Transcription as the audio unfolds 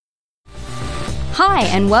Hi,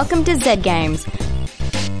 and welcome to Z Games.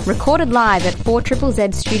 Recorded live at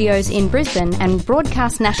 4ZZZ Studios in Brisbane and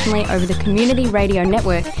broadcast nationally over the Community Radio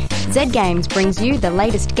Network, Z Games brings you the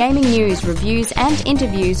latest gaming news, reviews and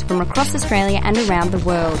interviews from across Australia and around the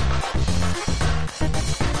world.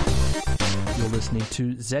 You're listening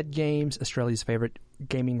to Z Games, Australia's favourite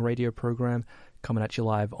gaming radio program, coming at you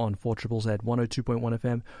live on 4ZZZ 102.1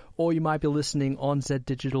 FM, or you might be listening on Z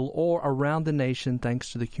Digital or around the nation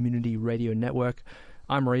thanks to the Community Radio Network.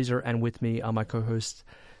 I'm Razor, and with me are my co-hosts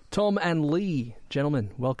Tom and Lee. Gentlemen,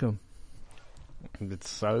 welcome. It's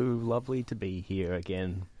so lovely to be here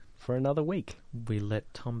again for another week. We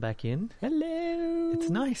let Tom back in. Hello. It's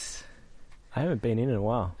nice. I haven't been in a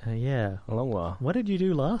while. Yeah. A long while. What did you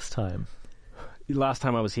do last time? Last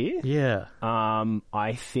time I was here? Yeah.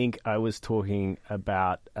 I think I was talking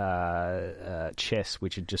about chess,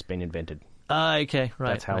 which had just been invented. Okay, right.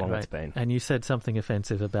 That's how long it's been. And you said something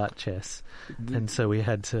offensive about chess, and so we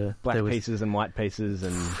had to... Black pieces and white pieces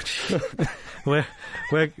and... we're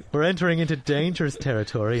entering into dangerous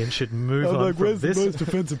territory and should move on from this. The most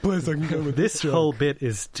offensive place I can go with this whole bit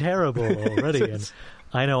is terrible already, and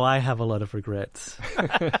I know I have a lot of regrets.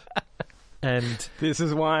 And this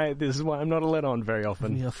is why I'm not let on very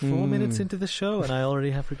often. We are 4 minutes into the show, and I already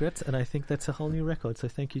have regrets, and I think that's a whole new record. So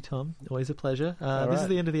thank you, Tom. Always a pleasure. This is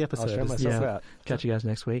the end of the episode. I'll show myself out. Catch you guys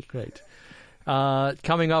next week. Great.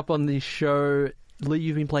 Coming up on the show, Lee,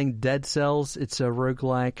 you've been playing Dead Cells. It's a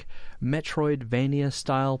roguelike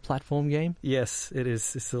Metroidvania-style platform game. Yes, it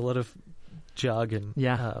is. It's a lot of jargon,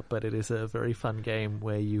 but it is a very fun game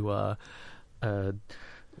where you are...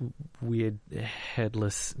 weird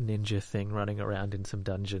headless ninja thing running around in some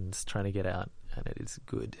dungeons trying to get out, and it is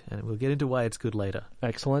good, and we'll get into why it's good later.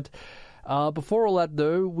 Excellent. Before all that,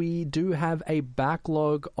 though, we do have a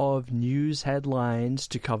backlog of news headlines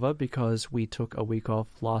to cover because we took a week off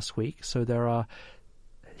last week, so there are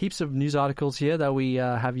heaps of news articles here that we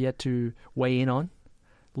have yet to weigh in on.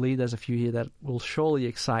 Lee, there's a few here that will surely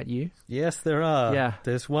excite you. Yes, there are. Yeah.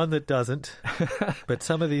 There's one that doesn't, but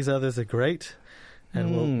some of these others are great.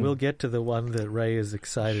 And we'll get to the one that Ray is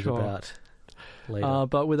excited about later.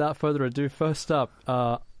 But without further ado, first up,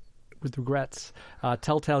 with regrets,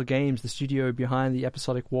 Telltale Games, the studio behind the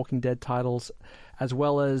episodic Walking Dead titles, as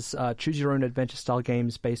well as choose-your-own-adventure-style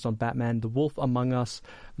games based on Batman, The Wolf Among Us,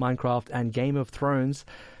 Minecraft, and Game of Thrones,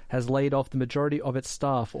 has laid off the majority of its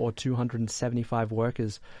staff, or 275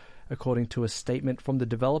 workers. According to a statement from the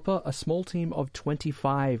developer, a small team of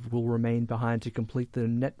 25 will remain behind to complete the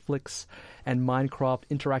Netflix and Minecraft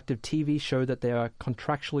interactive TV show that they are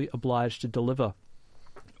contractually obliged to deliver.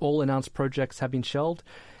 All announced projects have been shelved,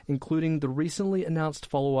 including the recently announced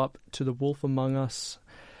follow-up to The Wolf Among Us.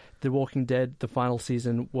 The Walking Dead, the final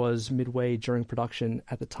season, was midway during production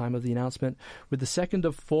at the time of the announcement, with the second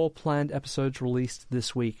of 4 planned episodes released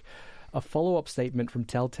this week. A follow-up statement from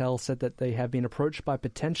Telltale said that they have been approached by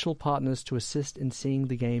potential partners to assist in seeing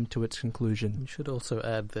the game to its conclusion. You should also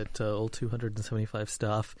add that all 275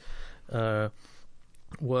 staff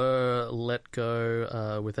were let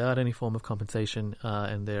go without any form of compensation,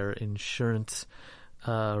 and their insurance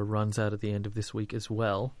runs out at the end of this week as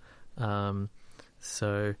well.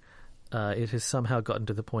 So it has somehow gotten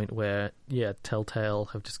to the point where, Telltale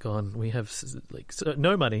have just gone, we have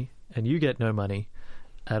no money, and you get no money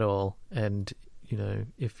at all, and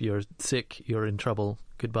if you're sick, you're in trouble.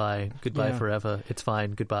 Goodbye forever. It's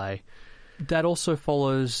fine. Goodbye. That also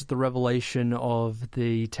follows the revelation of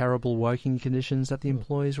the terrible working conditions that the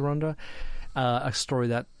employees were under. A story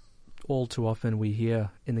that all too often we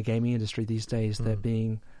hear in the gaming industry these days. They're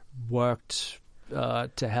being worked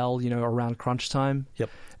to hell, around crunch time.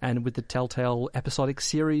 Yep. And with the Telltale episodic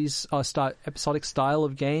series, episodic style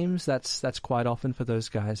of games, that's quite often for those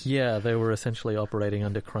guys. Yeah, they were essentially operating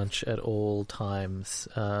under crunch at all times,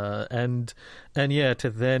 and to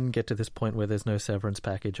then get to this point where there's no severance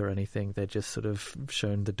package or anything, they're just sort of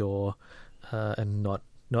shown the door, and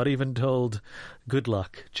not even told good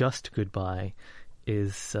luck, just goodbye,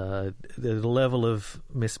 is the level of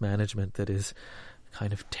mismanagement that is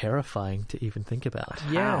kind of terrifying to even think about.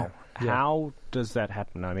 How does that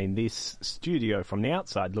happen? I mean, this studio from the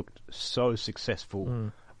outside looked so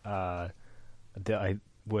successful. That I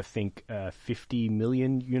think 50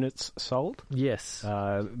 million units sold. Yes,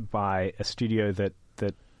 by a studio that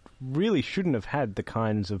really shouldn't have had the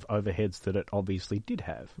kinds of overheads that it obviously did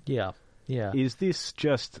have. Yeah. Is this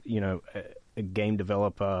just a game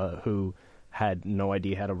developer who had no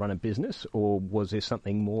idea how to run a business, or was there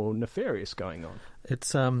something more nefarious going on?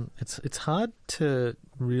 It's hard to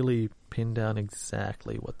really pin down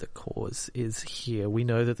exactly what the cause is here. We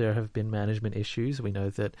know that there have been management issues. We know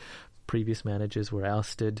that previous managers were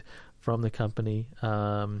ousted from the company,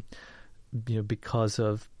 because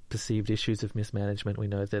of perceived issues of mismanagement. We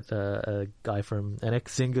know that an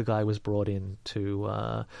ex-Zynga guy was brought in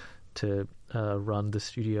to run the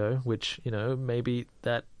studio, which, maybe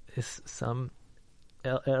that is some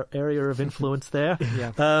area of influence there.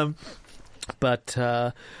 Yeah. But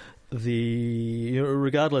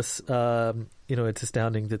regardless, it's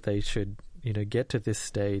astounding that they should, get to this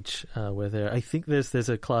stage where I think there's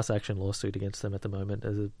a class action lawsuit against them at the moment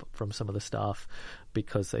from some of the staff,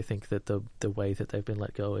 because they think that the way that they've been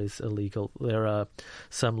let go is illegal. There are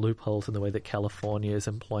some loopholes in the way that California's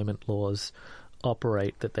employment laws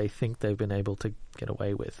operate that they think they've been able to get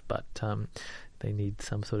away with, but they need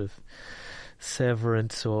some sort of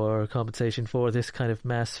severance or compensation for this kind of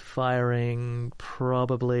mass firing,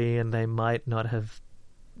 probably, and they might not have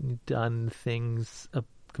done things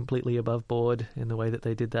completely above board in the way that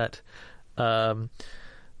they did that. I've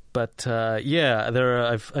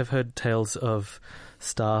heard tales of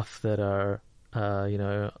staff that are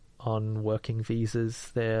on working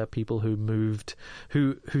visas. They're people who moved,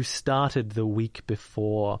 who started the week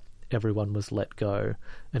before everyone was let go,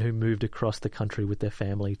 and who moved across the country with their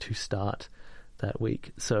family to start that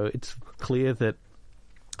week. So it's clear that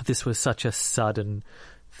this was such a sudden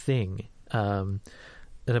thing.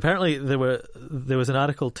 And apparently there was an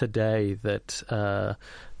article today that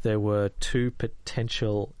there were two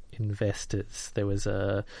potential investors. There was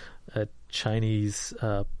a Chinese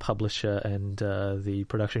publisher and the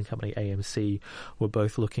production company AMC were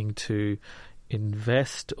both looking to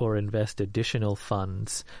invest additional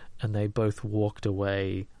funds, and they both walked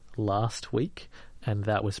away last week, and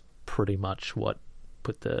that was pretty much what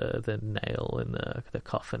put the nail in the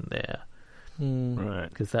coffin there. Right.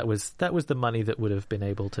 Because that was the money that would have been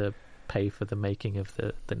able to pay for the making of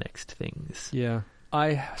the next things. Yeah.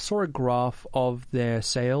 I saw a graph of their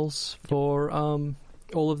sales for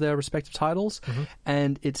all of their respective titles,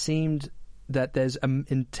 and it seemed that there's an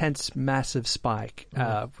intense, massive spike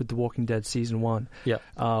with The Walking Dead Season 1,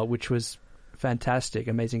 which was fantastic,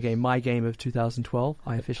 amazing game. My game of 2012.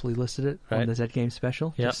 I officially listed it on the Z Game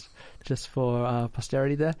special, just for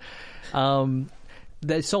posterity there.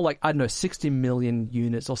 They sold 60 million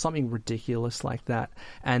units or something ridiculous like that,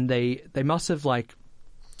 and they must have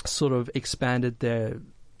sort of expanded their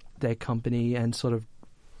company and sort of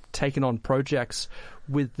taken on projects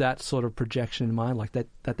with that sort of projection in mind, that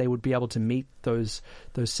they would be able to meet those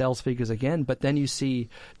sales figures again. But then you see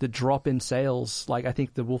the drop in sales. I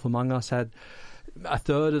think The Wolf Among Us had a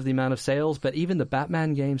third of the amount of sales, but even the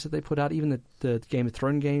Batman games that they put out, even the Game of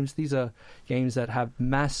Thrones games, these are games that have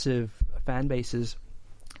massive fan bases,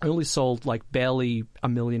 only sold barely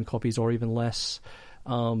 1 million copies or even less,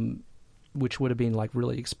 which would have been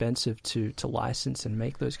really expensive to license and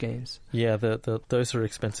make those games. Yeah, those are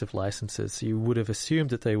expensive licenses. You would have assumed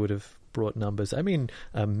that they would have brought numbers. I mean,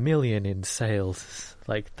 1 million in sales,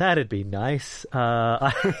 that'd be nice.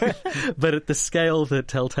 But at the scale that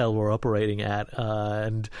Telltale were operating at,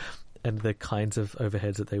 and the kinds of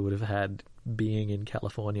overheads that they would have had being in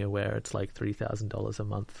California, where it's $3,000 a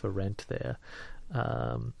month for rent there.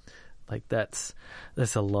 That's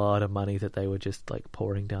a lot of money that they were just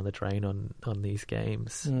pouring down the drain on these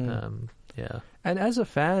games. Yeah. And as a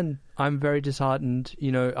fan, I'm very disheartened.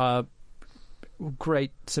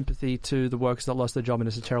 Great sympathy to the workers that lost their job, and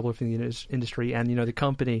it's a terrible thing in the industry, and the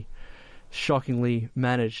company shockingly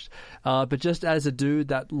managed. But just as a dude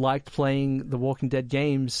that liked playing the Walking Dead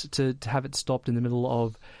games, to have it stopped in the middle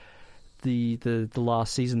of the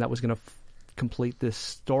last season that was going to complete this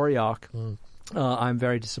story arc. I'm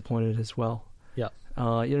very disappointed as well. Yeah.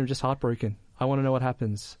 Just heartbroken. I want to know what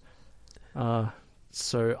happens.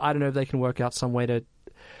 So I don't know if they can work out some way to,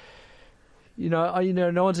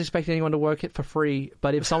 no one's expecting anyone to work it for free,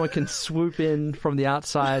 but if someone can swoop in from the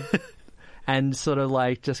outside and sort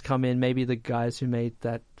of just come in, maybe the guys who made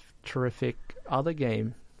that terrific other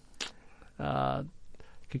game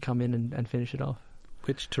could come in and finish it off.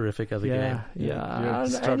 Which terrific other game? Yeah.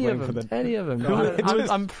 Any of them.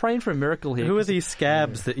 I'm praying for a miracle here. Who are these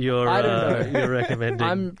scabs that you're recommending?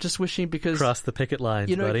 I'm just wishing, because cross the picket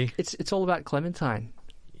lines, buddy. It's all about Clementine.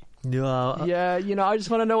 No. Yeah, I just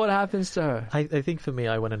want to know what happens to her. I think for me,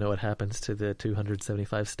 I want to know what happens to the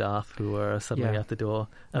 275 staff who are suddenly out the door.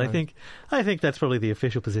 And I think that's probably the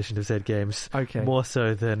official position of Zed Games. Okay. More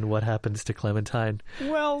so than what happens to Clementine.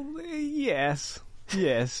 Well, yes.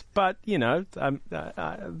 Yes, but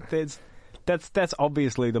that's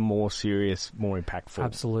obviously the more serious, more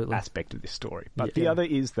impactful aspect of this story. But the other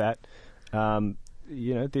is that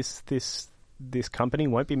this company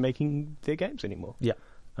won't be making their games anymore. Yeah,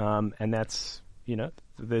 and that's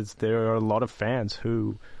there are a lot of fans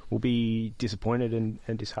who will be disappointed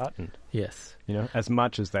and disheartened. Yes. You know, as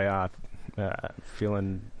much as they are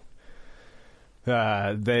feeling.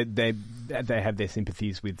 They have their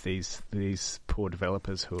sympathies with these poor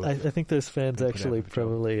developers who. I think those fans put out actually the job.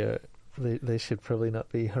 probably they should probably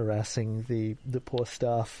not be harassing the poor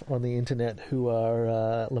staff on the internet who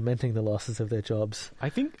are lamenting the losses of their jobs. I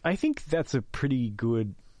think that's a pretty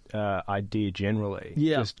good idea generally.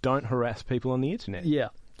 Yeah. Just don't harass people on the internet. Yeah.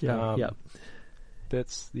 Yeah. Yeah.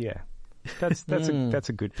 That's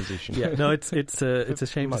a good position. Yeah. No, it's a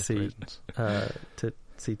shame to most see reasons. to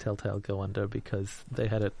see Telltale go under, because they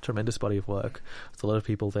had a tremendous body of work. There's a lot of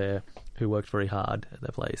people there who worked very hard at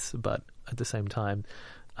their place, but at the same time,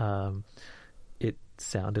 it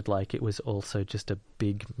sounded like it was also just a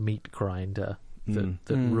big meat grinder that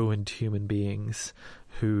ruined human beings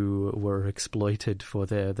who were exploited for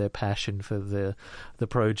their passion for the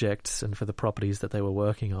projects and for the properties that they were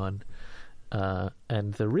working on.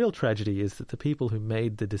 And the real tragedy is that the people who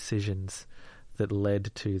made the decisions that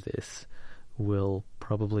led to this will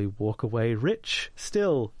probably walk away rich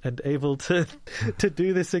still and able to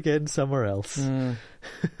do this again somewhere else.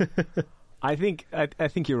 I think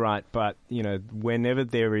you're right, but you know, whenever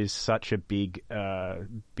there is such a big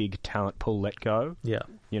talent pool let go, Yeah.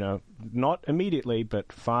 you know, not immediately,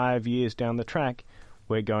 but 5 years down the track,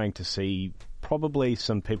 we're going to see probably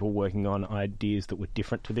some people working on ideas that were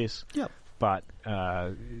different to this, Yep. but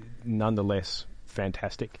nonetheless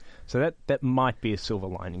fantastic. So that might be a silver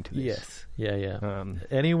lining to this. Yes. Yeah. Um,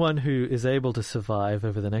 Anyone who is able to survive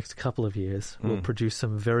over the next couple of years will produce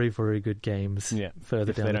some very, very good games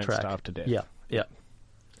further if down they the don't track. starve to death. Yeah.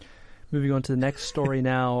 Moving on to the next story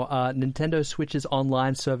now. Nintendo Switch's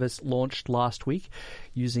online service launched last week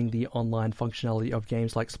using the online functionality of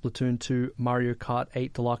games like Splatoon 2, Mario Kart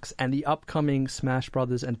 8 Deluxe, and the upcoming Smash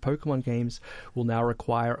Brothers and Pokemon games will now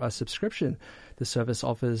require a subscription. The service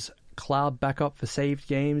offers cloud backup for saved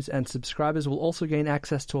games, and subscribers will also gain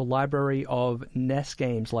access to a library of NES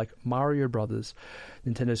games like Mario Brothers.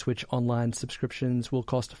 Nintendo Switch online subscriptions will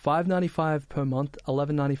cost $5.95 per month,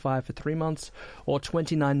 $11.95 for 3 months, or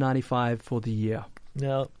 $29.95 for the year.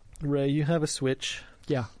 Now, Ray, you have a Switch.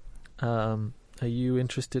 Yeah. Are you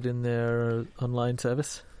interested in their online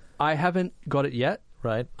service? I haven't got it yet.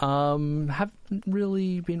 Right. Haven't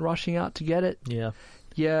really been rushing out to get it. Yeah.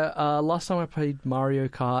 Yeah, last time I played Mario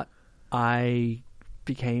Kart, I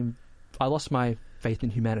lost my faith in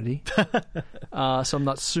humanity. So I'm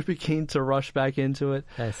not super keen to rush back into it.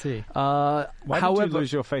 I see. Why however, did you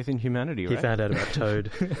lose your faith in humanity, He right? found out about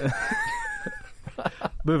Toad.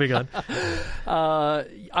 Moving on.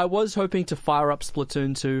 I was hoping to fire up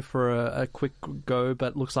Splatoon 2 for a quick go,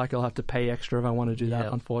 but looks like I'll have to pay extra if I want to do that,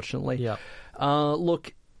 Yeah. unfortunately. Yeah.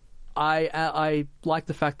 Look, I like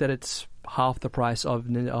the fact that it's half the price of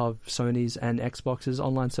Sony's and Xbox's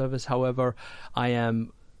online service. However, I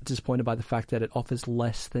am disappointed by the fact that it offers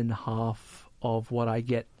less than half of what I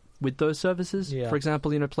get with those services. Yeah. For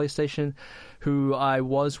example, PlayStation, who I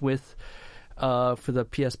was with for the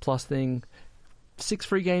PS Plus thing, 6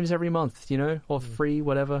 free games every month, or free,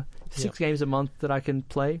 whatever. 6 games a month that I can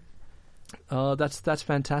play. That's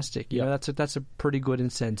fantastic. You know, that's a pretty good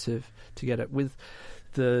incentive to get it. With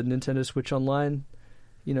the Nintendo Switch Online,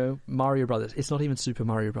 Mario Brothers. It's not even Super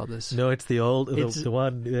Mario Brothers. No, it's the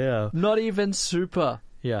one. Yeah. Not even Super.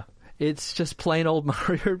 Yeah. It's just plain old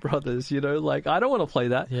Mario Brothers. Like, I don't want to play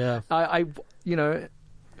that. Yeah. I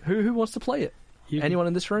who wants to play it? Anyone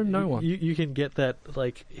in this room? No one. You can get that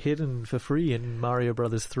hidden for free in Mario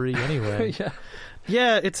Brothers 3 anyway. Yeah.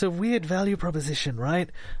 Yeah, it's a weird value proposition,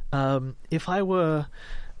 right? If I were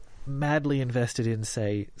madly invested in,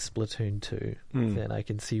 say, Splatoon 2, then I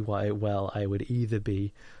can see why, I would either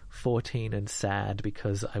be 14 and sad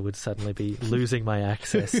because I would suddenly be losing my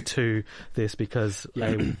access to this because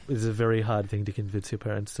it's a very hard thing to convince your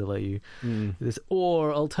parents to let you this.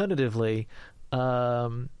 Or alternatively,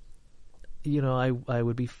 I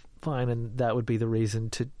would be fine, and that would be the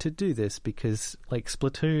reason to do this because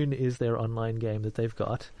Splatoon is their online game that they've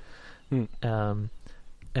got.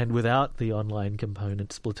 And without the online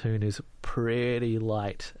component, Splatoon is pretty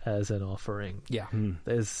light as an offering. Yeah.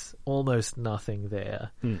 There's almost nothing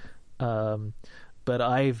there. But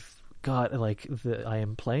I've got, I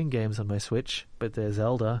am playing games on my Switch, but there's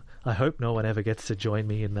Zelda. I hope no one ever gets to join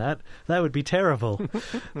me in that. That would be terrible.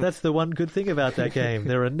 That's the one good thing about that game.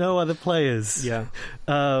 There are no other players. Yeah.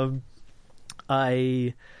 I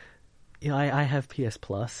have PS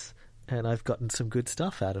Plus, and I've gotten some good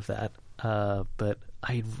stuff out of that. But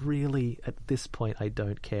I really, at this point, I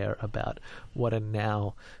don't care about what are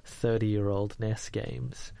now 30-year-old NES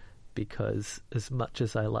games, because as much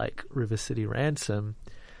as I like River City Ransom,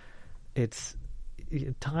 it's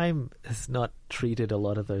Time has not treated a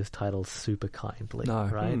lot of those titles super kindly, No.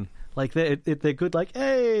 right? Like they're good. Like,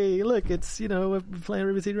 hey, look, it's we're playing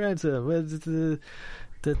River City Ransom. Where's the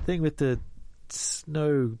thing with the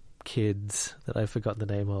snow kids that I've forgotten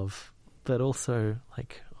the name of, but also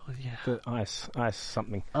like The ice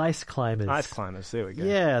something. Ice Climbers. Ice Climbers, there we go.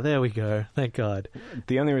 Yeah, there we go. Thank God.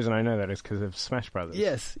 The only reason I know that is because of Smash Brothers.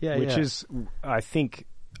 Yes, yeah, which yeah. is, I think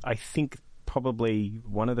probably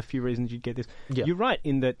one of the few reasons you'd get this. Yeah. You're right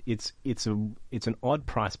in that it's an odd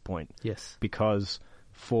price point. Yes. Because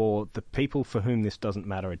for the people for whom this doesn't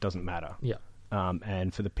matter, it doesn't matter. Yeah.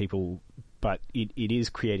 And for the people, but it is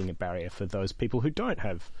creating a barrier for those people who don't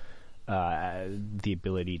have the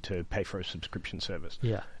ability to pay for a subscription service.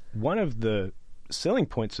 Yeah. One of the selling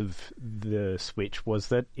points of the Switch was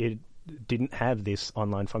that it didn't have this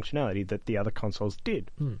online functionality that the other consoles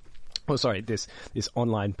did. Oh, sorry, this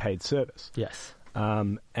online paid service. Yes.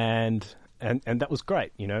 And that was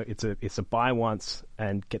great. It's a buy once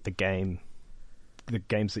and get the games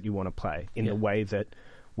that you want to play in the way that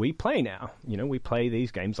we play now. We play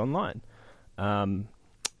these games online. And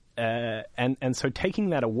so taking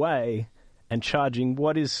that away and charging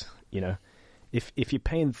what is, if you're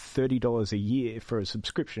paying $30 a year for a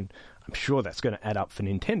subscription, I'm sure that's going to add up for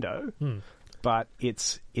Nintendo. But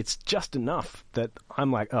it's just enough that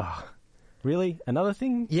I'm like, oh, really? Another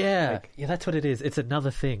thing? Yeah, that's what it is. It's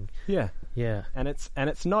another thing. Yeah. Yeah. And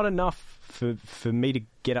it's not enough for me to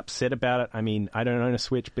get upset about it. I mean, I don't own a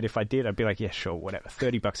Switch, but if I did, I'd be like, yeah, sure, whatever.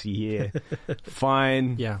 $30 a year,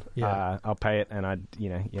 fine. Yeah. I'll pay it, and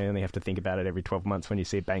you only have to think about it every 12 months when you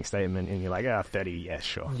see a bank statement, and you're like, 30, yeah,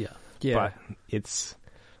 sure. Yeah. Yeah. But it's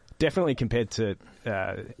definitely compared to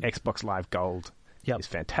Xbox Live Gold. Yep. Is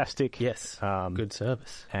fantastic. Yes. Good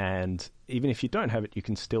service. And even if you don't have it, you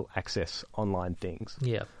can still access online things.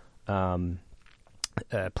 Yeah.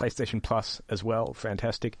 PlayStation Plus as well,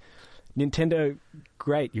 fantastic. Nintendo,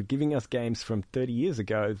 great. You're giving us games from 30 years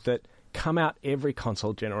ago that come out every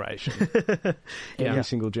console generation, every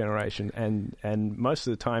single generation, and most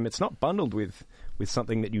of the time it's not bundled with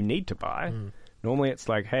something that you need to buy. Normally it's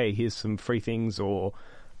like, hey, here's some free things, or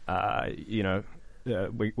we're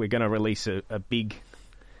going to release a big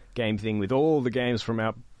game thing with all the games from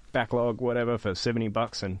our backlog, whatever, for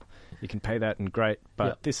 $70, and you can pay that, and great.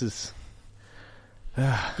 But this is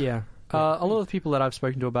Yeah. A lot of the people that I've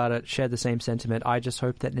spoken to about it share the same sentiment. I just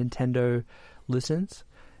hope that Nintendo listens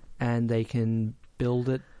and they can build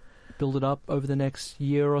it up over the next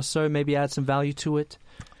year or so, maybe add some value to it.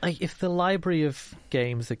 If the library of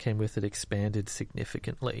games that came with it expanded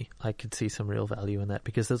significantly, I could see some real value in that,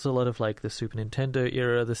 because there's a lot of like the Super Nintendo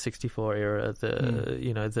era, the 64 era,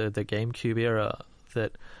 the GameCube era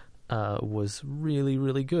that was really,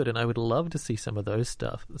 really good, and I would love to see some of those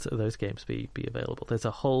games be available. There's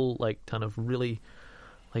a whole like ton of really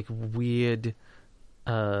like weird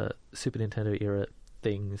Super Nintendo era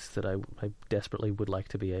things that I desperately would like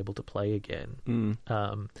to be able to play again.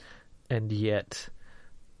 And yet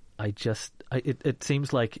it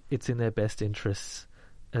seems like it's in their best interests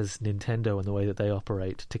as Nintendo and the way that they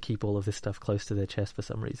operate to keep all of this stuff close to their chest for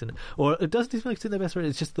some reason. Or it doesn't seem like it's in their best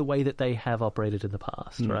interest, it's just the way that they have operated in the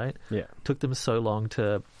past, right? Yeah. Took them so long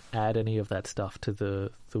to add any of that stuff to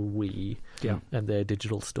the Wii and their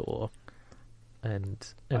digital store. And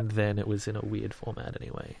then it was in a weird format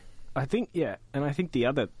anyway. I think, and I think the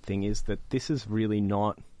other thing is that this is really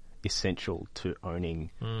not essential to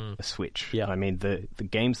owning a Switch. Yeah. I mean, the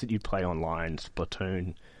games that you play online,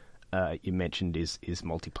 Splatoon, you mentioned is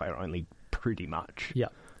multiplayer only, pretty much. Yeah.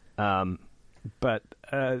 But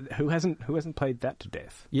who hasn't played that to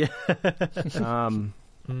death? Yeah. And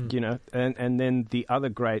then the other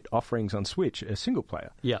great offerings on Switch are single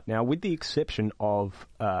player. Yeah. Now, with the exception of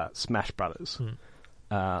Smash Brothers,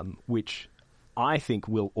 which I think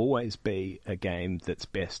will always be a game that's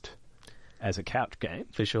best as a couch game.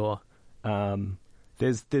 For sure.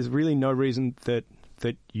 There's really no reason that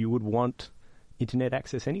you would want internet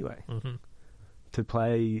access anyway to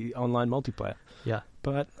play online multiplayer. Yeah.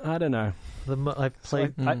 But I don't know. I've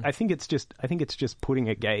played. I think it's just putting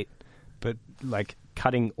a gate, but like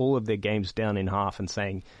cutting all of their games down in half and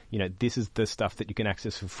saying, this is the stuff that you can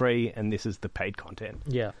access for free, and this is the paid content.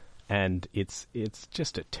 Yeah. And it's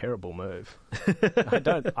just a terrible move. I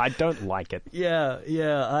don't like it. Yeah.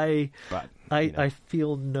 But I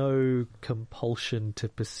feel no compulsion to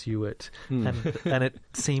pursue it, and it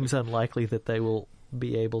seems unlikely that they will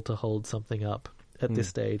be able to hold something up at this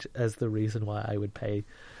stage as the reason why I would pay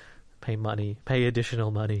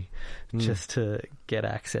additional money just to get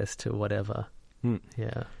access to whatever.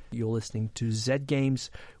 Yeah. You're listening to Z Games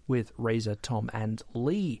with Razor, Tom, and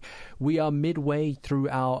Lee. We are midway through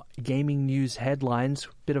our gaming news headlines.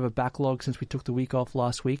 Bit of a backlog since we took the week off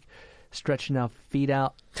last week. Stretching our feet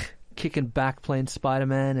out, kicking back, playing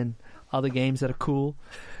Spider-Man and other games that are cool.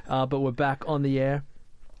 But we're back on the air.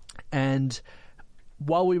 And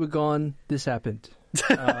while we were gone, this happened.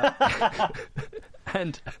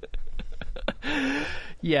 And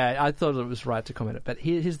yeah, I thought it was right to comment it. But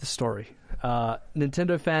here's the story.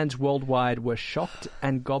 Nintendo fans worldwide were shocked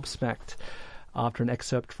and gobsmacked after an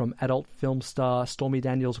excerpt from adult film star Stormy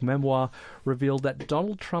Daniels' memoir revealed that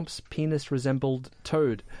Donald Trump's penis resembled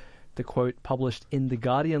Toad. The quote published in The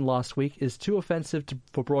Guardian last week is too offensive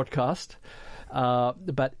for broadcast,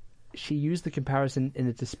 but she used the comparison in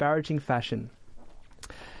a disparaging fashion.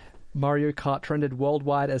 Mario Kart trended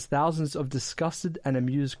worldwide as thousands of disgusted and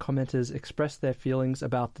amused commenters expressed their feelings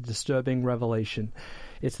about the disturbing revelation.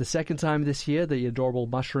 It's the second time this year the adorable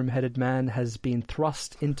mushroom-headed man has been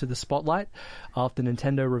thrust into the spotlight after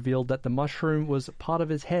Nintendo revealed that the mushroom was part of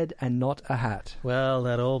his head and not a hat. Well,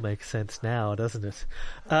 that all makes sense now, doesn't it?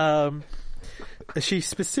 She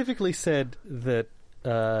specifically said that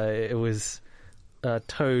it was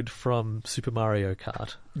Toad from Super Mario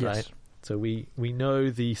Kart, right? Yes. So we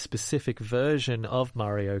know the specific version of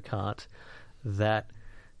Mario Kart that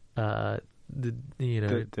That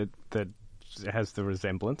has the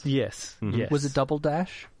resemblance. Yes, yes. Was it Double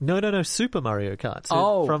Dash? No, Super Mario Kart. So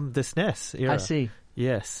Oh. from the SNES era. I see.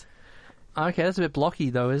 Yes. Okay, that's a bit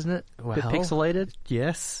blocky though, isn't it? A bit Well, pixelated?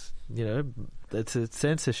 Yes. That's a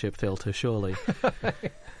censorship filter, surely.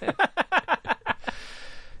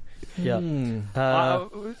 Yeah.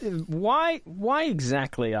 Why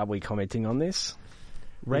exactly are we commenting on this?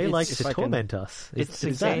 Ray It's- likes if to I can- torment us. It's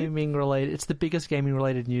Is that it? gaming related. It's the biggest gaming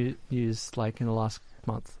related news like in the last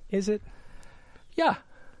month. Is it? Yeah.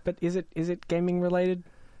 But is it gaming related?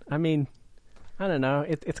 I mean, I don't know.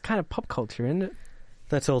 It's kind of pop culture, isn't it?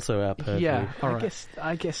 That's also our purview. Yeah. All I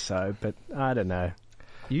right. guess so, but I don't know.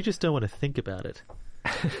 You just don't want to think about it.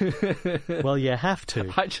 Well, you have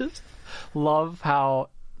to. I just love how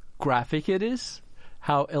graphic it is,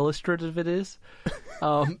 how illustrative it is,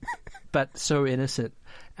 but so innocent.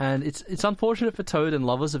 And it's unfortunate for Toad and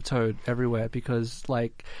lovers of Toad everywhere because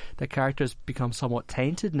like the character has become somewhat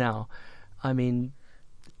tainted now. I mean,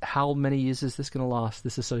 how many years is this going to last,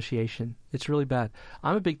 this association? It's really bad.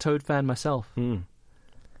 I'm a big Toad fan myself.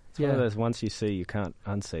 It's one of those once you see, you can't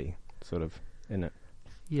unsee, sort of, isn't it?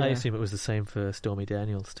 Yeah. I assume it was the same for Stormy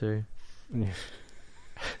Daniels too.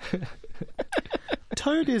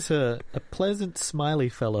 Toad is a pleasant, smiley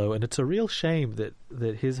fellow, and it's a real shame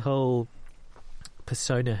that his whole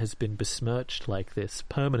persona has been besmirched like this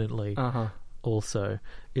permanently. Also,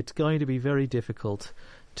 it's going to be very difficult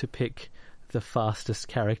to pick the fastest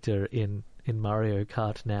character in Mario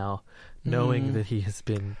Kart now, knowing that he has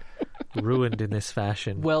been ruined in this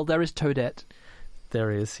fashion. Well, there is Toadette,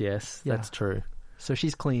 There is, yes, Yeah. that's true. so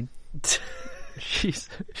she's clean. she's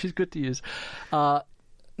good to use. Now,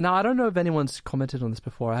 I don't know if anyone's commented on this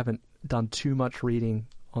before. I haven't done too much reading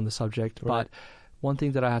on the subject, Right. but one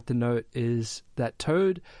thing that I have to note is that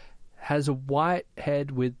Toad has a white head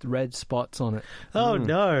with red spots on it. Oh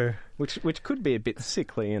no! Which could be a bit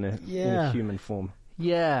sickly in a Yeah. human form.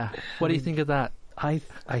 Yeah. What do you think of that? I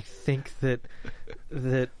think that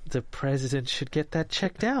the president should get that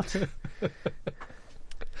checked out.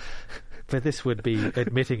 But this would be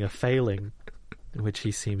admitting a failing, which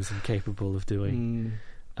he seems incapable of doing.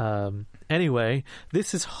 Anyway,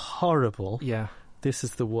 this is horrible. Yeah. This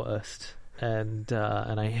is the worst, and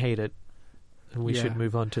I hate it. We Yeah. should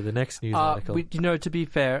move on to the next news article. To be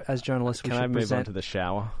fair, as journalists, we Can I should move on present to the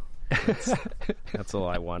shower? That's all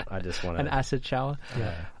I want. I just want an acid shower.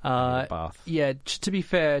 a bath. Yeah, to be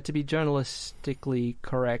fair, to be journalistically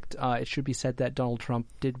correct, it should be said that Donald Trump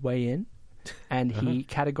did weigh in, and he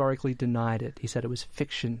categorically denied it. He said it was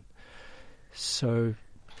fiction. So,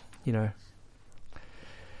 you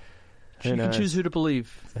can knows? choose who to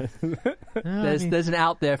believe. There's an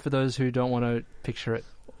out there for those who don't want to picture it,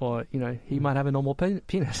 or he might have a normal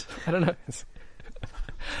penis. I don't know.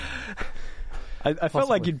 I felt Possibly.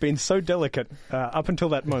 like you'd been so delicate up until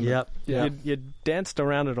that moment. Yep. Yeah. You'd danced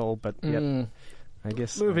around it all, but I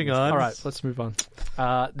guess Moving on. All right, let's move on.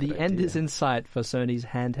 The end idea. is in sight for Sony's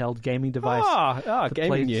handheld gaming device. The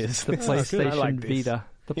gaming news. The PlayStation I like this. Vita.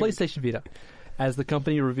 The PlayStation Vita. As the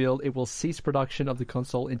company revealed, it will cease production of the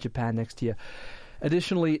console in Japan next year.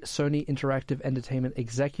 Additionally, Sony Interactive Entertainment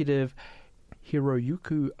executive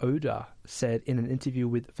Hiroyuki Oda said in an interview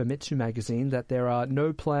with Famitsu magazine that there are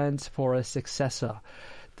no plans for a successor.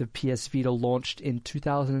 The PS Vita launched in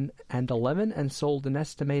 2011 and sold an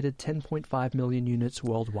estimated 10.5 million units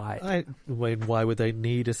worldwide. Why would they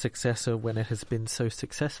need a successor when it has been so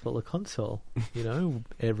successful a console? You know,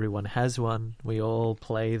 everyone has one. We all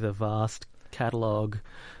play the vast catalogue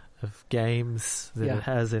of games that it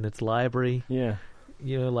has in its library. Yeah.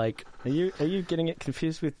 You know, like... Are you getting it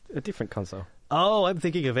confused with a different console? Oh, I'm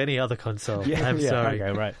thinking of any other console. I'm sorry.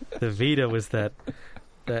 Okay, right. The Vita was that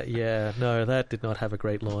that did not have a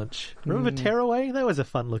great launch. Remember Tearaway? That was a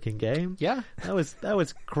fun-looking game. Yeah. That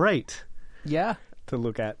was great. Yeah. To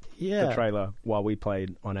look at the trailer while we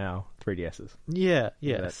played on our 3DSs. Yeah,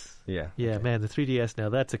 yes. Yeah. Yeah, okay. Man, the 3DS now,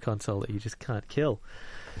 that's a console that you just can't kill.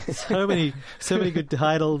 So many good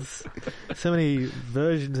titles, so many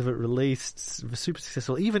versions of it released, super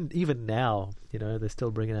successful. Even now, you know, they're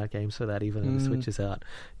still bringing out games for that, even when the Switch is out.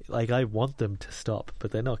 Like, I want them to stop,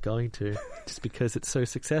 but they're not going to, just because it's so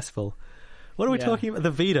successful. What are we talking about?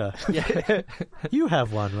 The Vita. Yeah. You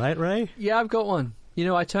have one, right, Ray? Yeah, I've got one. You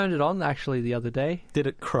know, I turned it on, actually, the other day. Did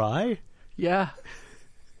it cry? Yeah.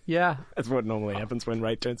 Yeah. That's what normally happens when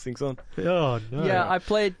Ray turns things on. Oh, no. Yeah, I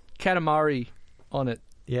played Katamari on it.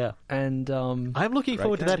 Yeah. And I'm looking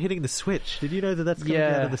forward to that hitting the Switch. Did you know that that's coming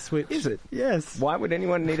out of the Switch? Is it? Yes. Why would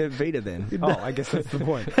anyone need a Vita then? Oh, I guess that's the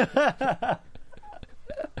point.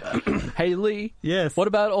 Hey, Lee. Yes. What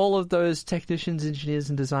about all of those technicians, engineers,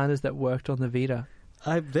 and designers that worked on the Vita?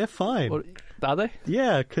 They're fine. Are they?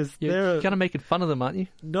 Yeah, because You're kind of making fun of them, aren't you?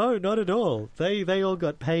 No, not at all. They all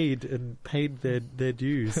got paid and paid their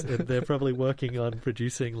dues, and they're probably working on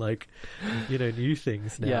producing, like, you know, new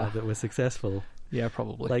things now that were successful. Yeah,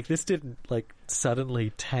 probably. Like, this didn't, like,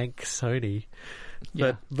 suddenly tank Sony.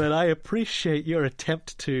 But I appreciate your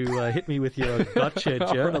attempt to hit me with your gotcha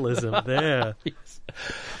journalism there. Yes.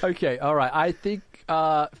 Okay, all right. I think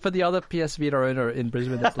for the other PS Vita owner in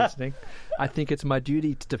Brisbane that's listening, I think it's my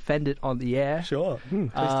duty to defend it on the air. Sure.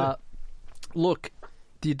 Look,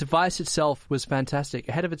 the device itself was fantastic,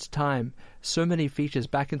 ahead of its time. So many features.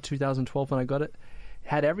 Back in 2012 when I got it,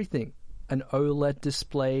 had everything. An OLED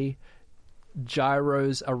display,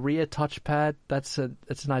 gyros, a rear touchpad. It's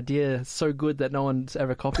an idea so good that no one's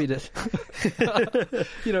ever copied it.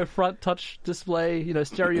 You know, front touch display, you know,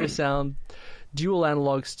 stereo sound, dual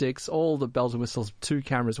analog sticks, all the bells and whistles, 2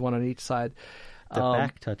 cameras, one on each side. The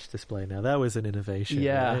back touch display now, that was an innovation.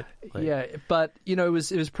 Yeah, right? Like, yeah, but you know, it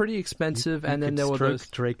was pretty expensive, and then there were those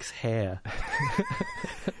Drake's hair.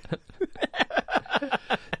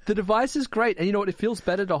 The device is great, and you know what? It feels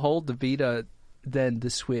better to hold the Vita than the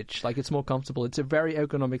Switch. Like, it's more comfortable. It's a very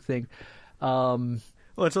ergonomic thing. Well,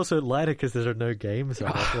 it's also lighter because there are no games on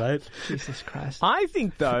it, right? Jesus Christ. I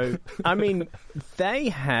think, though, I mean, they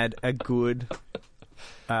had a good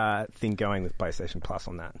thing going with PlayStation Plus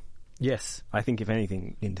on that. Yes. I think, if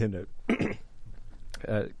anything, Nintendo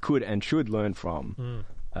could and should learn from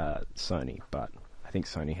Sony, but I think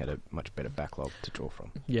Sony had a much better backlog to draw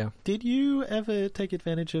from. Yeah. Did you ever take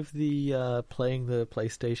advantage of the playing the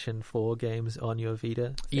PlayStation 4 games on your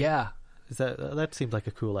Vita? Yeah. Is that seemed like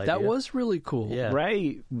a cool idea. That was really cool. Yeah.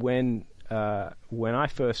 Ray, when I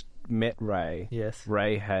first met Ray, yes,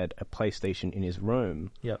 Ray had a PlayStation in his room.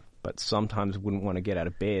 Yep. But sometimes wouldn't want to get out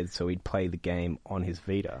of bed, so he'd play the game on his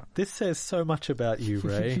Vita. This says so much about you,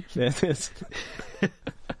 Ray.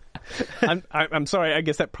 I'm sorry, I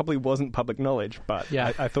guess that probably wasn't public knowledge, but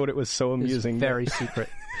yeah. I thought it was so amusing. It's very secret.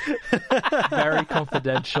 Very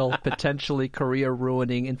confidential, potentially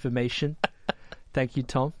career-ruining information. Thank you,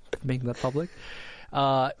 Tom, for making that public.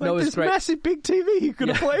 No, it was this great. massive big TV you could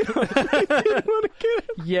have played on. He didn't want to get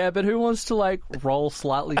it. Yeah, but who wants to, like, roll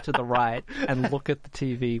slightly to the right and look at the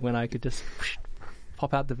TV when I could just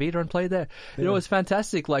pop out the Vita and play there? You know, it was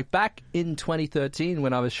fantastic. Like, back in 2013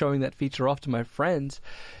 when I was showing that feature off to my friends,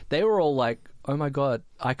 they were all like, oh my God,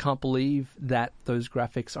 I can't believe that those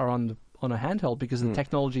graphics are on a handheld, because the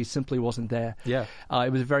technology simply wasn't there. Yeah.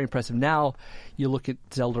 It was very impressive. Now, you look at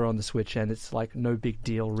Zelda on the Switch and it's like no big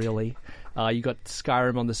deal, really. You got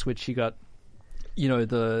Skyrim on the Switch, you got, you know,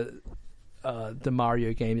 the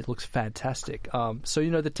Mario game. It looks fantastic. So,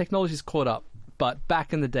 you know, the technology's caught up. But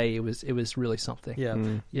back in the day, it was really something.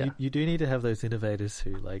 Yeah. Yeah. You do need to have those innovators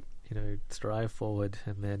who, like, you know, strive forward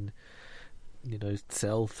and then, you know,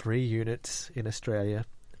 sell 3 units in Australia.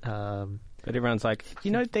 But everyone's like, you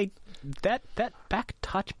know, that back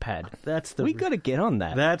touchpad. We got to get on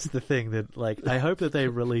that. That's the thing that, like, I hope that they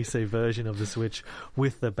release a version of the Switch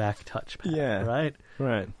with the back touchpad. Yeah.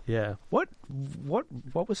 Right. Yeah. What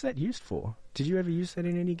was that used for? Did you ever use that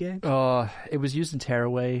in any game? It was used in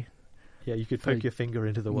Tearaway. Yeah, you could poke your finger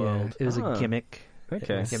into the world. Yeah, it was a gimmick.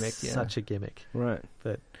 Okay. It was a gimmick, yeah. Such a gimmick. Right.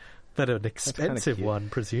 But But an expensive cute. one,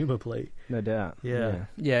 presumably. No doubt. Yeah.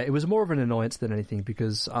 Yeah, it was more of an annoyance than anything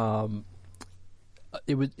because the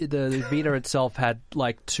Vita itself had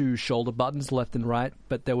like 2 shoulder buttons left and right,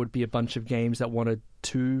 but there would be a bunch of games that wanted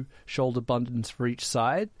 2 shoulder buttons for each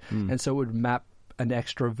side, and so it would map an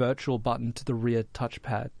extra virtual button to the rear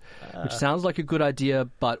touchpad, which sounds like a good idea,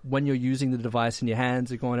 but when you're using the device in your hands,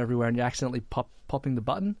 you're going everywhere and you're accidentally popping the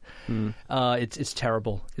button, it's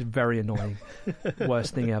terrible. It's very annoying.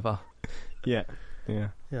 Worst thing ever. Yeah.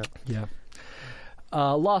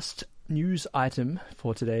 Last news item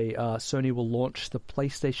for today, Sony will launch the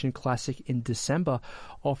PlayStation Classic in December,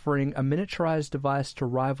 offering a miniaturized device to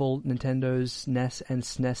rival Nintendo's NES and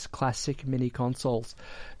SNES Classic mini consoles.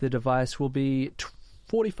 The device will be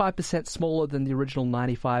 45% smaller than the original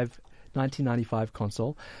 1995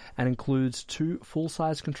 console and includes 2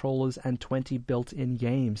 full-size controllers and 20 built-in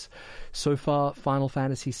games. So far, Final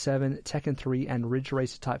Fantasy VII, Tekken 3 and Ridge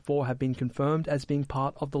Racer Type 4 have been confirmed as being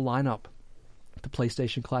part of the lineup. The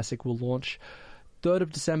PlayStation Classic will launch 3rd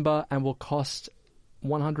of December and will cost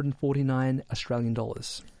 $149 Australian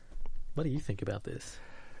dollars. What do you think about this?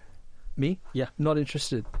 Me? Yeah. Not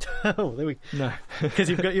interested. Oh, there we No. Because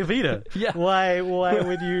you've got your Vita. Yeah. Why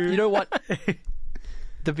would you... You know what?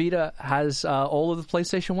 The Vita has all of the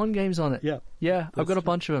PlayStation 1 games on it. Yeah. Yeah, I've got a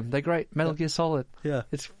bunch of them. They're great. Metal Gear Solid. Yeah.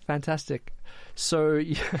 It's fantastic. So,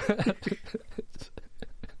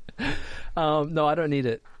 no, I don't need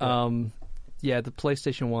it. Yeah, the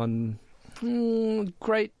PlayStation 1,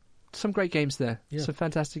 great. Some great games there. Yeah. Some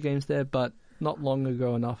fantastic games there, but not long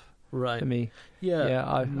ago enough Right. for me. Yeah.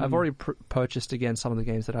 I've already purchased again some of the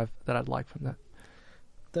games that I'd like from that.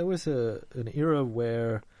 There was an era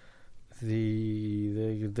where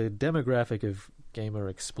the demographic of gamer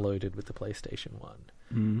exploded with the PlayStation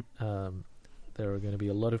 1. There are going to be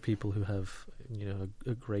a lot of people who have,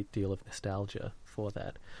 a great deal of nostalgia for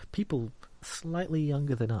that. People slightly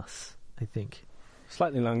younger than us, I think.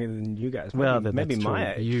 Slightly longer than you guys. Well, maybe that's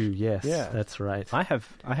my true. age. You, yes, Yeah. that's right. I have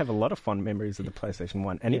a lot of fond memories of the PlayStation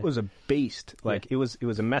 1, and it was a beast. Like it was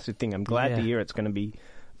a massive thing. I'm glad to hear it's going to be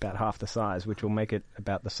about half the size, which will make it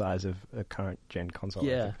about the size of a current gen console.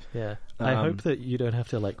 Yeah, yeah. I hope that you don't have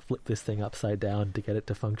to flip this thing upside down to get it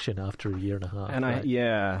to function after a year and a half. And right?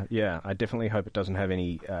 I definitely hope it doesn't have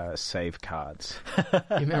any save cards.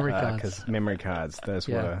 Your memory cards. Because memory cards, those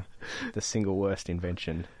were the single worst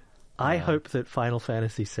invention. I hope that Final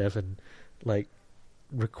Fantasy VII,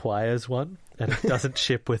 requires one, and it doesn't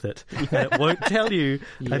ship with it. And it won't tell you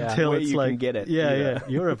until where it's you can get it. Yeah,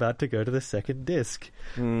 you're about to go to the second disc.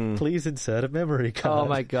 Please insert a memory card. Oh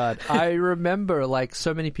my god. I remember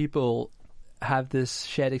so many people have this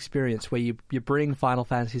shared experience where you bring Final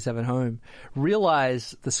Fantasy VII home,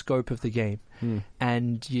 realize the scope of the game,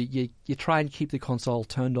 and you try and keep the console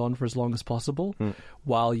turned on for as long as possible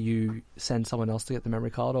while you send someone else to get the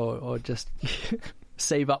memory card or just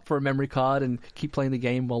save up for a memory card and keep playing the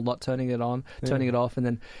game while not turning it on, turning it off, and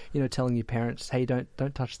then telling your parents, hey, don't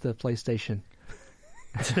touch the PlayStation.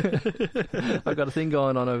 I've got a thing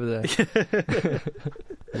going on over there.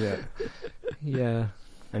 Yeah.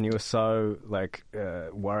 And you were so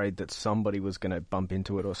worried that somebody was going to bump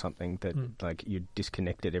into it or something that you'd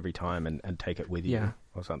disconnect it every time and take it with you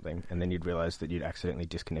or something, and then you'd realize that you'd accidentally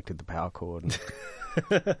disconnected the power cord.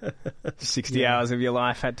 And 60 hours of your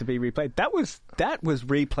life had to be replayed. That was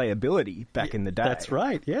replayability back in the day. That's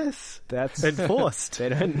right. Yes, that's enforced. They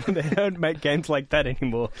don't make games like that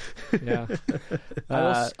anymore. Yeah.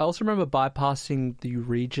 I also remember bypassing the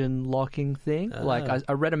region locking thing.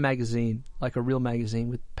 I read a magazine, a real magazine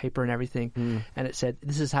with paper and everything, and it said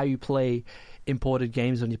this is how you play imported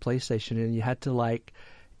games on your PlayStation, and you had to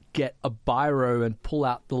get a biro and pull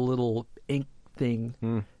out the little ink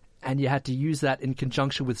thing. And you had to use that in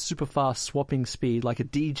conjunction with super fast swapping speed, like a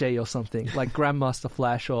DJ or something, like Grandmaster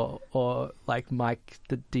Flash or Mike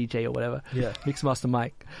the DJ or whatever, Mixmaster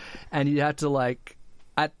Mike. And you had to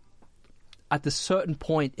at the certain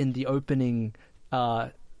point in the opening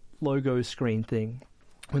logo screen thing,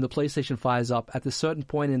 when the PlayStation fires up, at the certain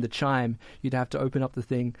point in the chime, you'd have to open up the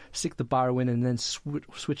thing, stick the biro in, and then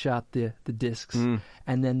switch out the discs.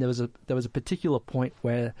 And then there was a particular point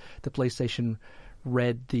where the PlayStation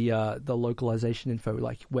read the localization info,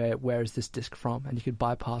 where is this disc from, and you could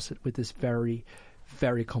bypass it with this very,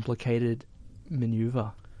 very complicated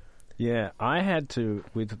maneuver. Yeah, I had to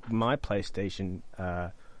with my PlayStation.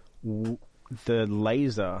 The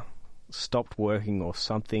laser stopped working or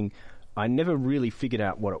something. I never really figured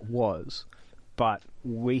out what it was, but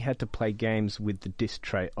we had to play games with the disc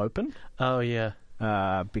tray open. Oh yeah.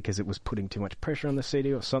 Because it was putting too much pressure on the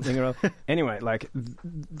CD or something or other. Anyway,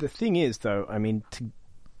 the thing is, though, I mean,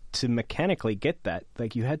 to mechanically get that,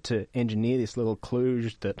 like you had to engineer this little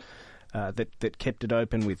kludge that kept it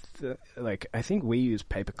open with, like I think we used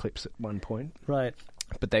paper clips at one point, Right.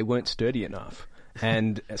 but they weren't sturdy enough.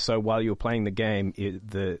 And so while you were playing the game,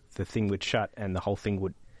 the thing would shut and the whole thing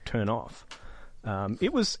would turn off.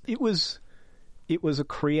 It was a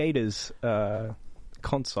creator's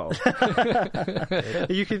console.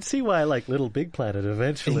 You can see why, like, Little Big Planet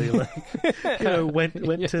eventually, like, went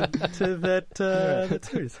to that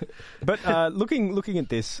series. But looking at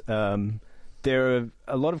this, there are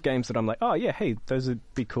a lot of games that I'm like, oh yeah, hey, those would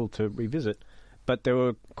be cool to revisit. But there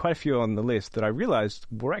were quite a few on the list that I realized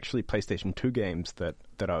were actually PlayStation 2 games that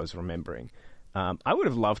I was remembering. I would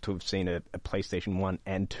have loved to have seen a PlayStation 1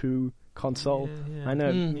 and 2 console. Yeah. I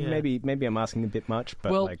know maybe I'm asking a bit much,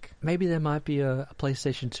 but well, maybe there might be a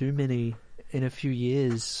PlayStation 2 Mini in a few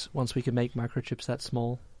years once we can make microchips that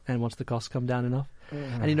small and once the costs come down enough.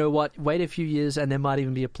 And you know what? Wait a few years and there might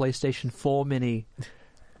even be a PlayStation 4 Mini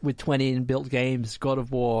with 20 inbuilt games, God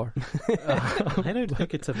of War. I don't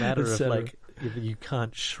think it's a matter of like you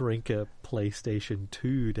can't shrink a PlayStation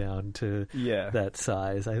 2 down to that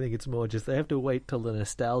size. I think it's more just they have to wait till the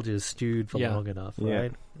nostalgia is stewed for long enough,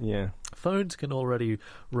 right? Yeah. Phones can already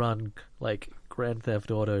run like Grand Theft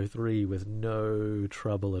Auto 3 with no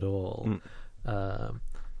trouble at all.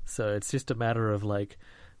 So it's just a matter of like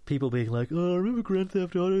people being like, oh, remember Grand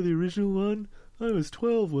Theft Auto, the original one? I was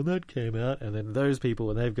 12 when that came out. And then those people,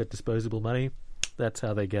 when they've got disposable money, that's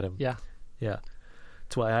how they get them. Yeah.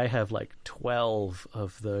 That's why I have like 12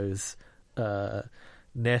 of those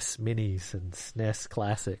NES Minis and SNES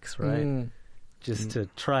Classics, right? Just to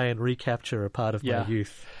try and recapture a part of my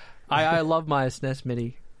youth. I love my SNES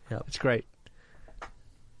Mini. Yeah. It's great.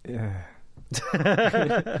 Yeah.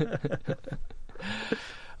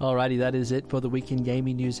 Alrighty, that is it for the Week in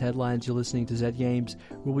Gaming News headlines. You're listening to Z Games.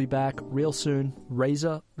 We'll be back real soon.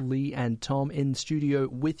 Razor, Lee, and Tom in studio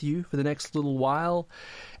with you for the next little while.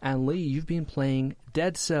 And Lee, you've been playing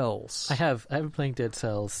Dead Cells. I have. I've been playing Dead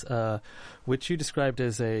Cells, which you described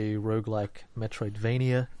as a roguelike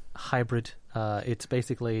Metroidvania hybrid.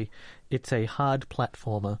 It's a hard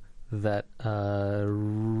platformer that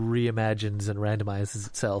reimagines and randomizes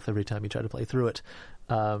itself every time you try to play through it.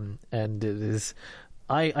 And it is...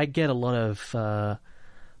 I get a lot of, I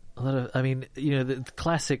mean, the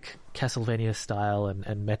classic Castlevania style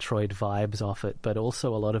and Metroid vibes off it, but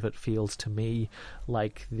also a lot of it feels to me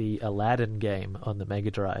like the Aladdin game on the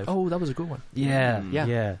Mega Drive. Oh, that was a good one.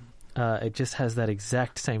 Yeah. It just has that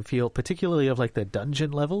exact same feel, particularly of like the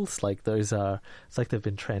dungeon levels. Like those it's like they've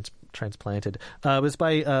been transplanted. It was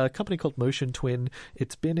by a company called Motion Twin.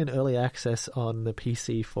 It's been in early access on the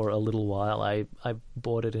PC for a little while. I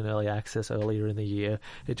bought it in early access earlier in the year.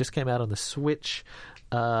 It just came out on the Switch,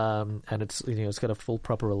 and it's got a full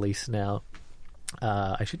proper release now.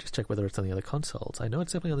 I should just check whether it's on the other consoles. I know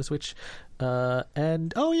it's definitely on the Switch.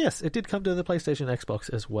 And, oh yes, it did come to the PlayStation and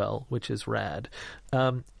Xbox as well, which is rad.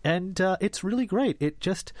 And it's really great.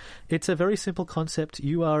 It's a very simple concept.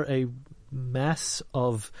 You are a mass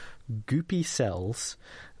of goopy cells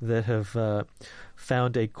that have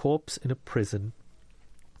found a corpse in a prison,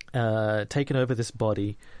 taken over this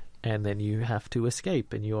body, and then you have to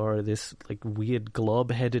escape. And you're this like weird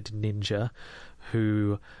glob-headed ninja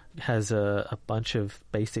who has a bunch of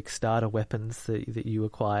basic starter weapons that you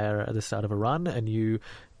acquire at the start of a run, and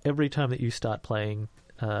every time that you start playing,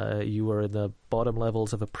 you are in the bottom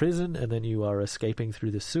levels of a prison, and then you are escaping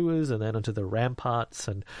through the sewers, and then onto the ramparts,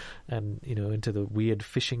 and into the weird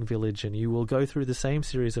fishing village, and you will go through the same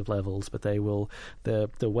series of levels, but they will the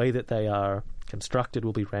way that they are constructed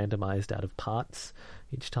will be randomized out of parts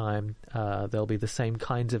each time. There'll be the same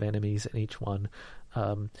kinds of enemies in each one,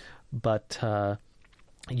 but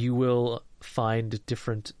you will find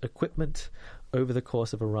different equipment over the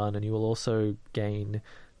course of a run, and you will also gain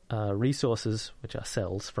resources, which are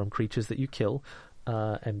cells from creatures that you kill,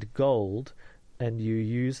 and gold, and you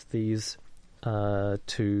use these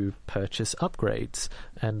to purchase upgrades.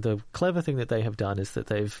 And the clever thing that they have done is that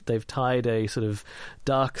they've tied a sort of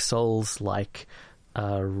Dark Souls-like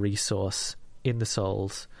resource in the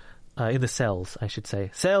cells, I should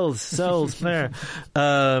say. Cells, fair.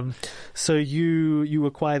 So you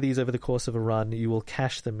acquire these over the course of a run. You will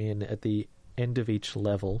cash them in at the end of each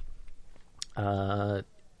level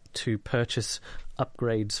to purchase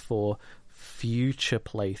upgrades for future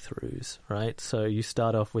playthroughs, right? So you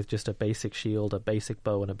start off with just a basic shield, a basic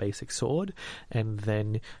bow, and a basic sword, and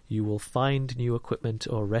then you will find new equipment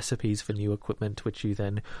or recipes for new equipment, which you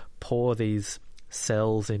then pour these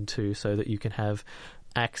cells into so that you can have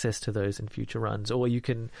access to those in future runs. Or you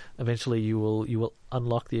can eventually you will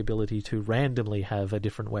unlock the ability to randomly have a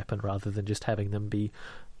different weapon rather than just having them be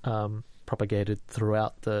propagated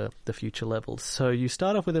throughout the future levels. So you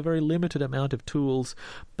start off with a very limited amount of tools,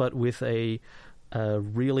 but with a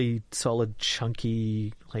really solid,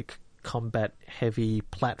 chunky, like combat-heavy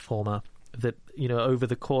platformer that, you know, over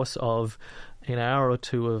the course of an hour or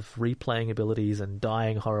two of replaying abilities and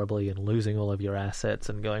dying horribly and losing all of your assets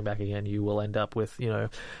and going back again, you will end up with, you know,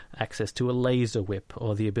 access to a laser whip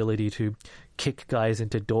or the ability to kick guys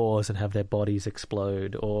into doors and have their bodies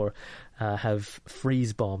explode, or have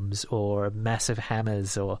freeze bombs or massive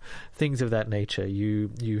hammers or things of that nature.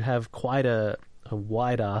 You have quite a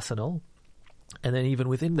wide arsenal. And then even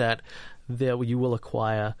within that, there you will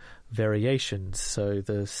acquire variations. So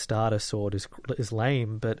the starter sword is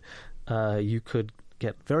lame, but you could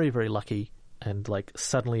get very, very lucky and like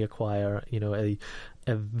suddenly acquire, you know, a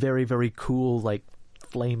very, very cool like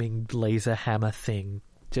flaming laser hammer thing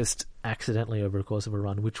just accidentally over the course of a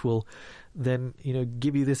run, which will then, you know,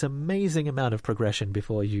 give you this amazing amount of progression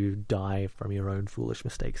before you die from your own foolish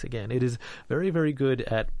mistakes again. It is very, very good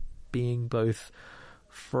at being both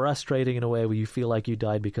frustrating in a way where you feel like you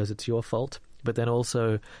died because it's your fault, but then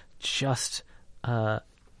also just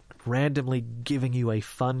randomly giving you a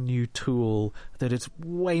fun new tool that is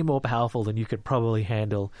way more powerful than you could probably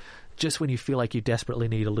handle just when you feel like you desperately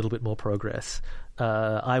need a little bit more progress.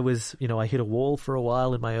 I hit a wall for a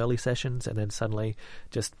while in my early sessions and then suddenly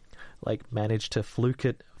just like managed to fluke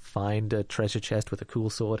it, find a treasure chest with a cool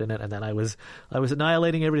sword in it, and then I was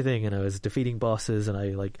annihilating everything, and I was defeating bosses, and I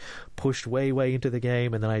like pushed way into the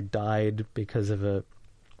game, and then I died because of a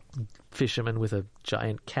fisherman with a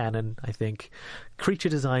giant cannon. I think creature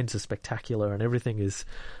designs are spectacular, and everything is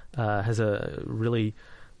has a really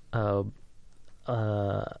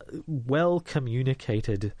well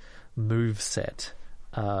communicated move set.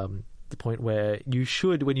 The point where you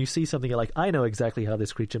should, when you see something, you're like, I know exactly how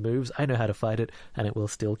this creature moves, I know how to fight it, and it will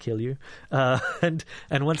still kill you. And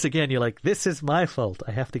once again, you're like, this is my fault.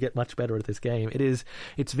 I have to get much better at this game.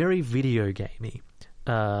 It's very video gamey,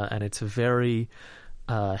 and it's very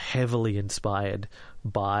heavily inspired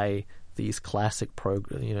by these classic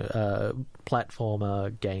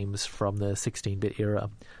platformer games from the 16-bit era,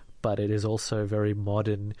 but it is also very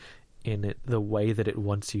modern in the way that it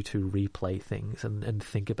wants you to replay things and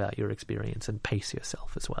think about your experience and pace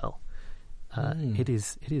yourself as well. It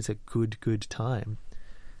is a good time.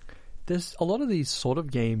 There's a lot of these sort of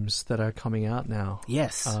games that are coming out now.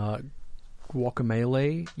 Yes.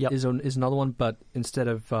 Guacamelee Yep. is another one, but instead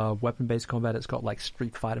of weapon-based combat, it's got like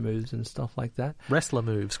Street Fighter moves and stuff like that. Wrestler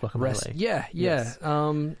moves, Guacamelee. Yeah. Yes.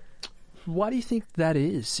 Why do you think that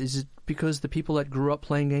is? Is it because the people that grew up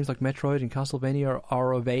playing games like Metroid and Castlevania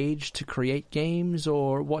are of age to create games,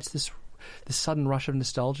 or what's this sudden rush of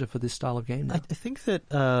nostalgia for this style of game now? I think that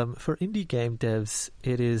for indie game devs,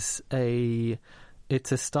 it's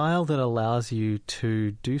a style that allows you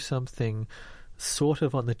to do something sort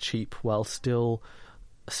of on the cheap while still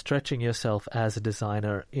stretching yourself as a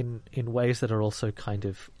designer in ways that are also kind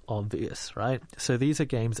of obvious, right? So these are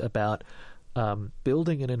games about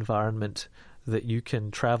building an environment that you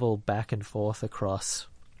can travel back and forth across,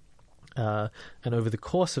 and over the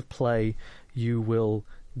course of play, you will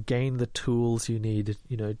gain the tools you need,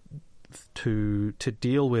 you know, to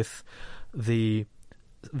deal with the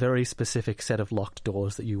very specific set of locked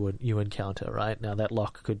doors that you encounter. Right now, that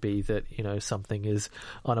lock could be that, you know, something is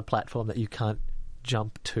on a platform that you can't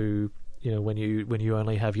jump to, you know, when you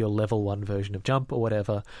only have your level 1 version of jump or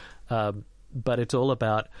whatever. But it's all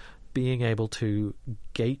about being able to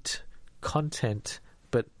gate content,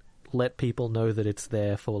 but let people know that it's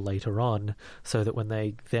there for later on, so that when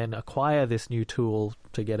they then acquire this new tool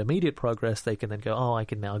to get immediate progress, they can then go, oh, I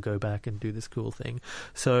can now go back and do this cool thing.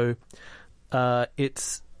 So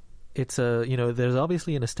it's a, you know, there's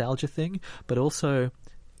obviously a nostalgia thing, but also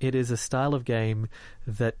it is a style of game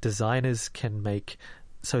that designers can make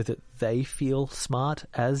so that they feel smart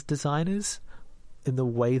as designers in the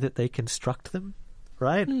way that they construct them,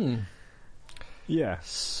 right? Yeah.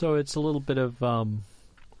 So it's a little bit of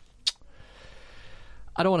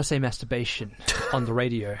I don't want to say masturbation on the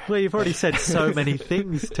radio. Well, you've already said so many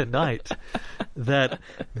things tonight that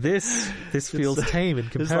this feels tame in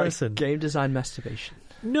comparison. It's like game design masturbation.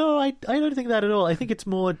 No, I don't think that at all. I think it's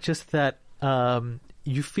more just that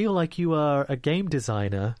you feel like you are a game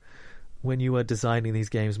designer when you are designing these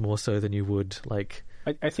games more so than you would like.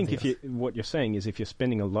 I think what you're saying is if you're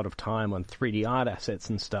spending a lot of time on 3D art assets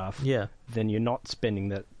and stuff, yeah, then you're not spending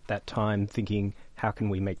that time thinking, how can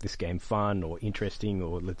we make this game fun or interesting,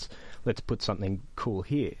 or let's put something cool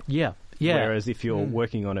here. Yeah. Whereas if you're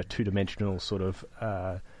working on a 2-dimensional sort of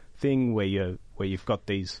thing where you've got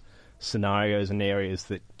these scenarios and areas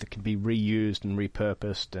that can be reused and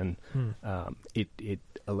repurposed, and it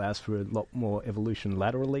allows for a lot more evolution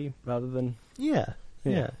laterally rather than... Yeah.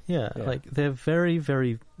 Like, they're very,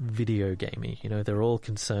 very video gamey. You know, they're all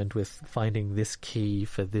concerned with finding this key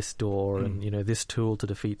for this door and, you know, this tool to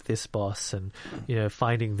defeat this boss and, you know,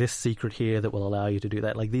 finding this secret here that will allow you to do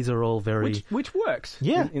that. Like, these are all very... Which works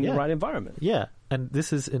in the right environment. Yeah, and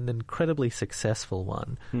this is an incredibly successful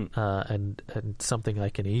one and something I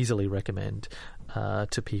can easily recommend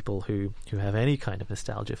to people who have any kind of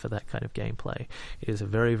nostalgia for that kind of gameplay. It is a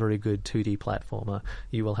very, very good 2D platformer.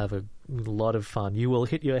 You will have a lot of fun. You will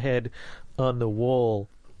hit your head on the wall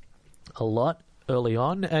a lot early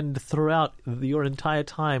on and throughout your entire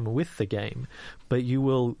time with the game, but you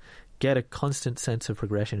will get a constant sense of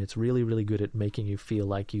progression. It's really, really good at making you feel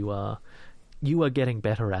like you are getting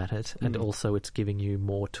better at it, and also it's giving you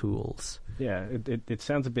more tools. Yeah, it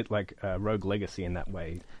sounds a bit like Rogue Legacy in that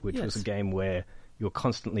way, which was a game where you're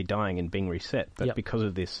constantly dying and being reset, but because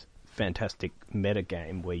of this fantastic meta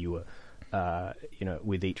game where you were, you know,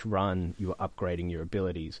 with each run you were upgrading your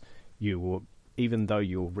abilities, you were, even though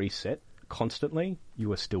you were reset constantly, you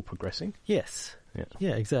were still progressing. Yes.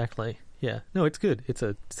 Yeah, exactly. Yeah. No, it's good. It's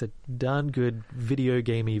a darn good video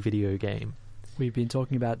game. We've been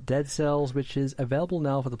talking about Dead Cells, which is available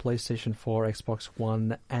now for the PlayStation 4, Xbox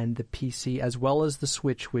One, and the PC, as well as the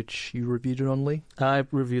Switch, which you reviewed it on, Lee? I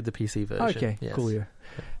reviewed the PC version. Okay, yes. Cool.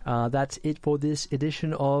 Yeah. That's it for this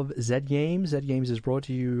edition of Zed Games. Zed Games is brought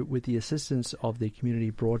to you with the assistance of the Community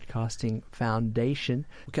Broadcasting Foundation.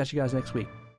 We'll catch you guys next week.